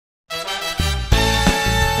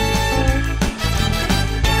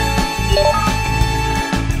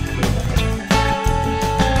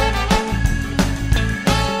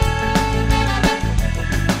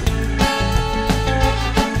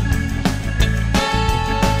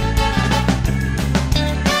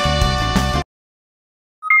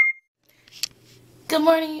Good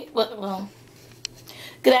morning. Well,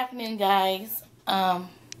 good afternoon, guys.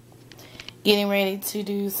 Getting ready to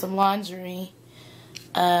do some laundry.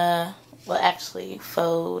 Actually,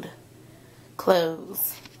 fold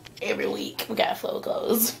clothes every week. We gotta fold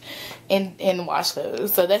clothes and wash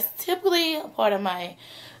clothes. So that's typically a part of my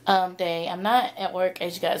day. I'm not at work,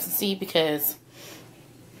 as you guys can see, because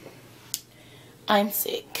I'm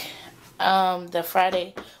sick. The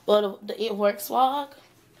Friday, the It Works vlog,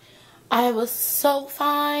 I was so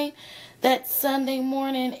fine. That Sunday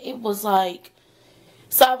morning, it was like,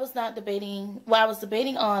 so I was not debating, I was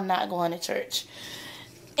debating on not going to church.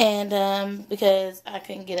 And because I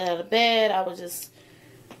couldn't get out of bed, I was just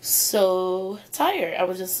so tired. I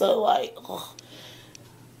was just so like, oh.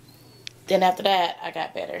 Then after that, I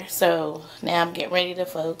got better. So now I'm getting ready to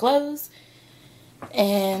fold clothes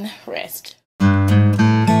and rest.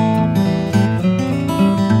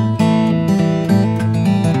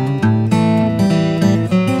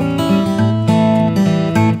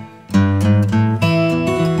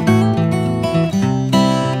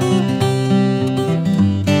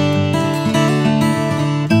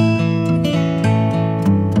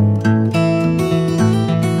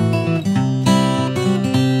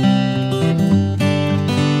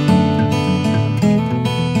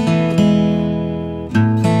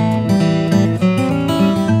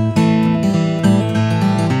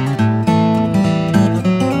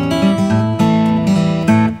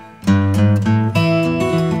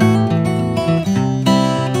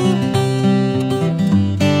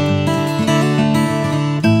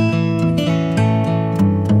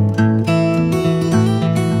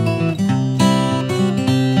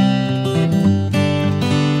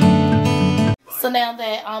 So now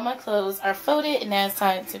that all my clothes are folded, and now it's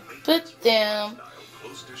time to put them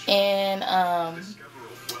in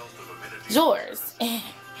drawers. And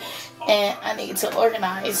I need to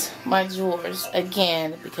organize my drawers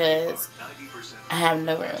again because I have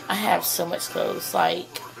no room. I have so much clothes. Like,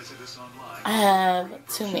 I have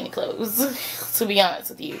too many clothes, to be honest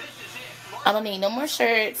with you. I don't need no more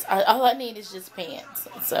shirts. All I need is just pants.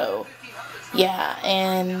 So, yeah.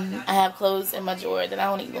 And I have clothes in my drawer that I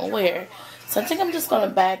don't even wear. So I think I'm just going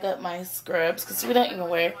to bag up my scrubs because we don't even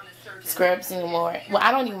wear scrubs anymore. Well,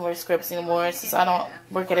 I don't even wear scrubs anymore since I don't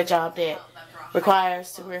work at a job that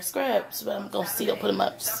requires to wear scrubs. But I'm going to still put them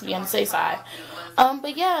up just to be on the safe side.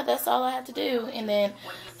 But yeah, that's all I have to do. And then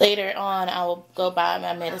later on, I will go buy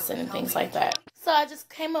my medicine and things like that. So I just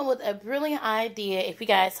came up with a brilliant idea. If you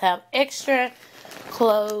guys have extra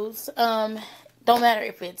clothes, don't matter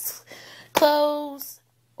if it's clothes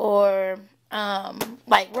or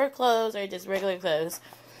like work clothes or just regular clothes.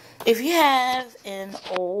 If you have an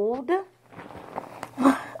old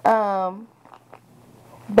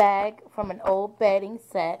bag from an old bedding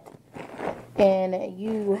set and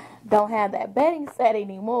you don't have that bedding set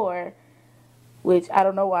anymore, which I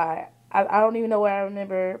don't know why. I don't even know where I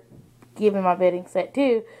remember giving my bedding set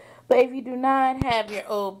to. But if you do not have your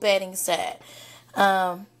old bedding set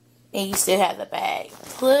and you still have the bag,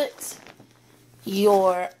 put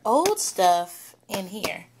your old stuff in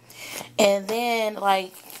here. And then,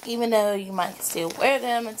 like, even though you might still wear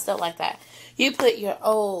them and stuff like that, you put your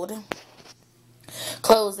old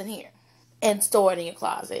clothes in here and store it in your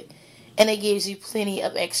closet. And it gives you plenty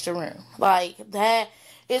of extra room. Like, that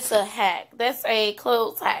is a hack. That's a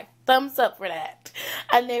clothes hack. Thumbs up for that.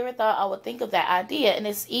 I never thought I would think of that idea. And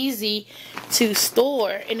it's easy to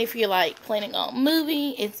store. And if you're, like, planning on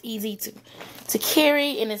moving, it's easy to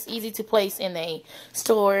carry, and it's easy to place in a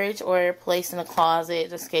storage or place in a closet,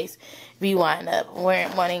 just in case if you wind up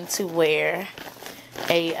wanting to wear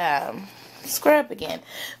a scrub again.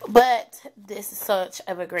 But this is such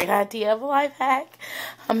of a great idea of a life hack.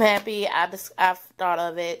 I'm happy I've thought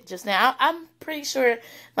of it just now. I'm pretty sure I'm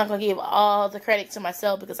not gonna give all the credit to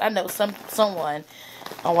myself because I know someone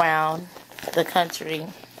around the country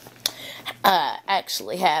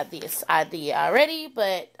actually had this idea already,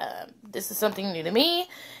 but this is something new to me,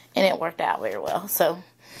 and it worked out very well. So,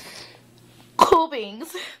 cool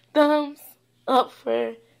beans. Thumbs up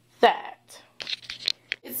for that.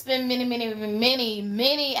 It's been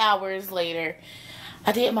many hours later.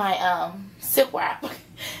 I did my silk wrap,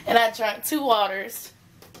 and I drank 2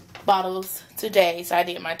 bottles today. So I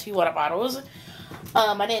did my 2 water bottles.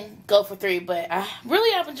 I didn't go for 3, but I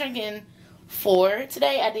really have been drinking 4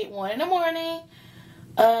 today. I did 1 in the morning.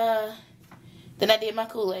 Then I did my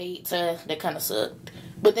Kool-Aid, so that kind of sucked.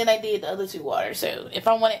 But then I did the other 2 water. So if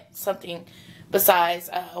I wanted something besides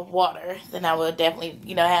water, then I would definitely,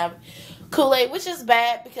 have Kool-Aid, which is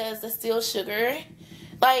bad because it's still sugar.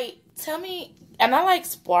 Like, tell me, and I like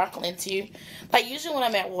sparkling too. Like, usually when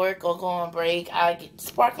I'm at work or go on break, I get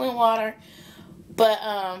sparkling water. But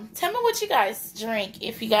tell me what you guys drink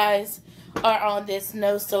if you guys are on this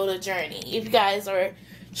no soda journey. If you guys are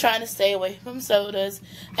trying to stay away from sodas,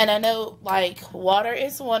 and I know like water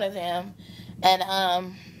is one of them, and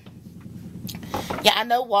yeah, I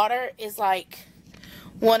know water is like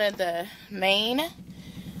one of the main,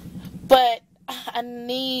 but I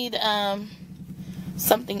need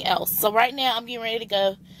something else. So right now I'm getting ready to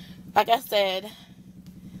go. Like I said,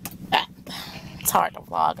 it's hard to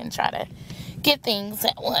vlog and try to get things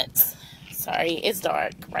at once. Sorry, it's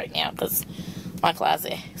dark right now because my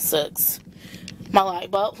closet sucks. My light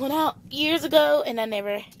bulb went out years ago, and I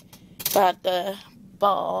never got the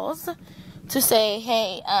balls to say,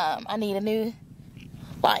 hey, I need a new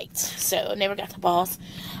light. So I never got the balls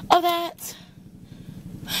of that.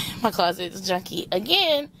 My closet is junky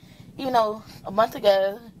again, even though a month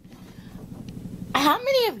ago. How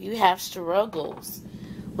many of you have struggles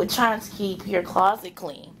with trying to keep your closet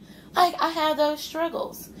clean? Like, I have those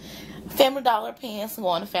struggles. Family Dollar pants,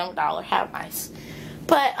 going to Family Dollar, have nice.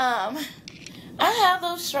 But, I have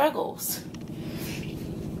those struggles.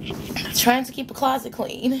 Trying to keep a closet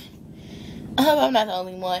clean. I hope I'm not the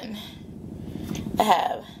only one that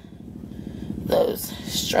have those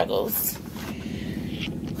struggles.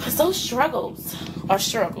 Because those struggles are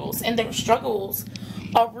struggles. And their struggles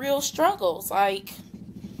are real struggles. Like,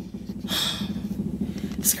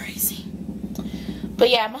 it's crazy. But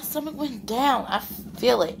yeah, my stomach went down. I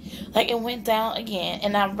feel it. Like, it went down again.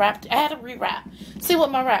 And I had to rewrap. See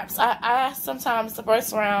what my wraps. I sometimes, the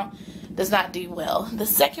first round does not do well. The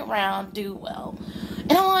second round do well.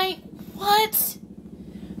 And I'm like, what?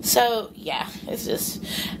 So, yeah. It's just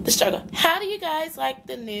the struggle. How do you guys like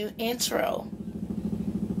the new intro?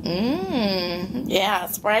 Yeah,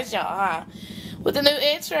 surprise y'all, huh? With the new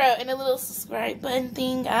intro and a little subscribe button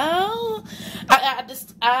thing. Oh,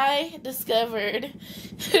 I discovered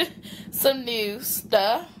some new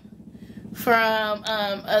stuff from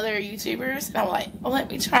other YouTubers, and I'm like, oh, let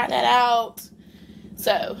me try that out.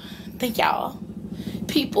 So, thank y'all,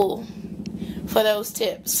 people, for those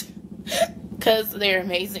tips, because they're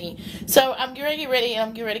amazing. So, I'm getting ready, and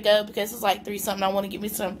I'm getting ready to go, because it's like 3 something. I want to give me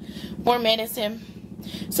some more medicine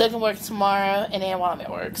so I can work tomorrow, and then while I'm at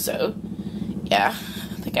work. So, yeah,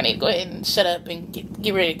 I think I need to go ahead and shut up and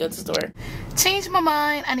get ready to go to the store. Change my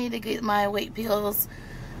mind. I need to get my weight pills.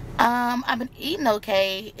 I've been eating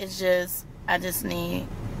okay. It's just, I just need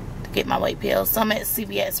to get my weight pills. So I'm at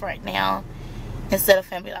CVS right now instead of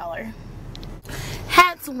Family Dollar.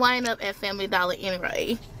 Had to wind up at Family Dollar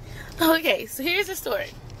anyway. Okay, so here's the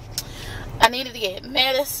story. I needed to get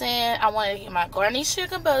medicine. I wanted to get my Garnier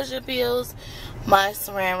Composure pills, my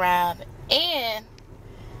Saran Wrap, and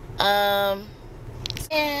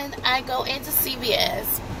I go into CVS,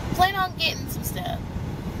 plan on getting some stuff,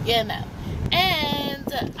 you know,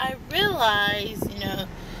 and I realize, you know,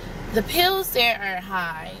 the pills there are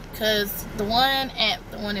high, because the one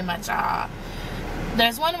in my job,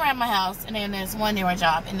 there's one around my house, and then there's one near my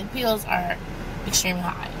job, and the pills are extremely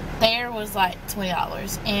high. There was like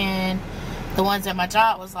 $20, and the ones at my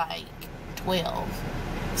job was like $12.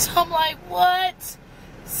 So I'm like, what?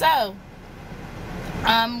 So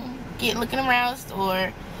I'm looking around the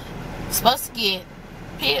store, supposed to get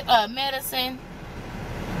medicine,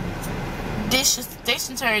 dish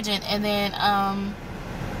detergent, and then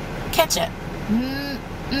ketchup.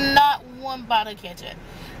 Not one bottle of ketchup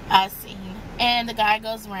I seen. And the guy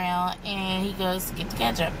goes around and he goes to get the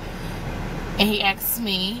ketchup, and he asks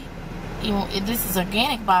me, if this is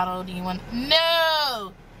organic bottle, do you want?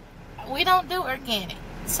 No, we don't do organic.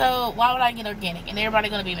 So why would I get organic? And everybody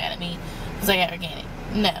gonna be mad at me because I got organic.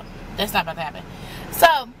 No, that's not about to happen. So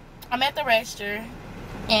I'm at the register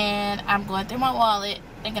and I'm going through my wallet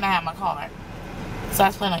thinking I have my card. So I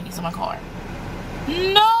was planning on using my card.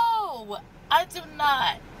 No, I do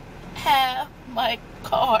not have my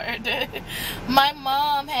card. My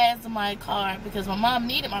mom has my card because my mom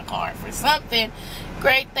needed my card for something.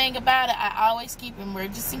 Great thing about it, I always keep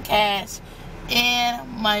emergency cash in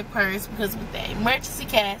my purse, because with the emergency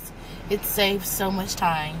cash, it saves so much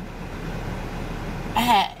time. I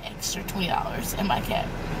had extra $20 in my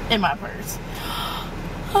purse,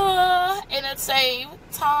 and it saved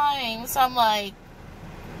time. So I'm like,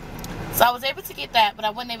 so I was able to get that, but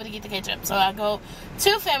I wasn't able to get the ketchup. So I go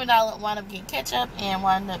to Family Dollar, wound up getting ketchup, and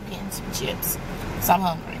wound up getting some chips. So I'm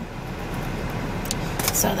hungry.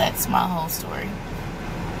 So that's my whole story.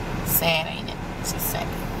 Sad, ain't it? It's just sad.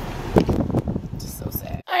 Just so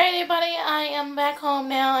sad. Alright, everybody, I am back home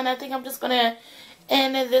now, and I think I'm just gonna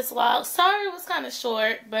end this vlog. Sorry it was kind of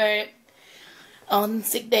short, but on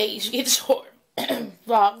sick days you get short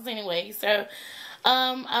vlogs anyway. So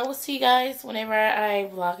I will see you guys whenever I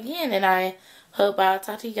vlog again, and I Hope I'll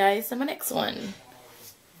talk to you guys in my next one.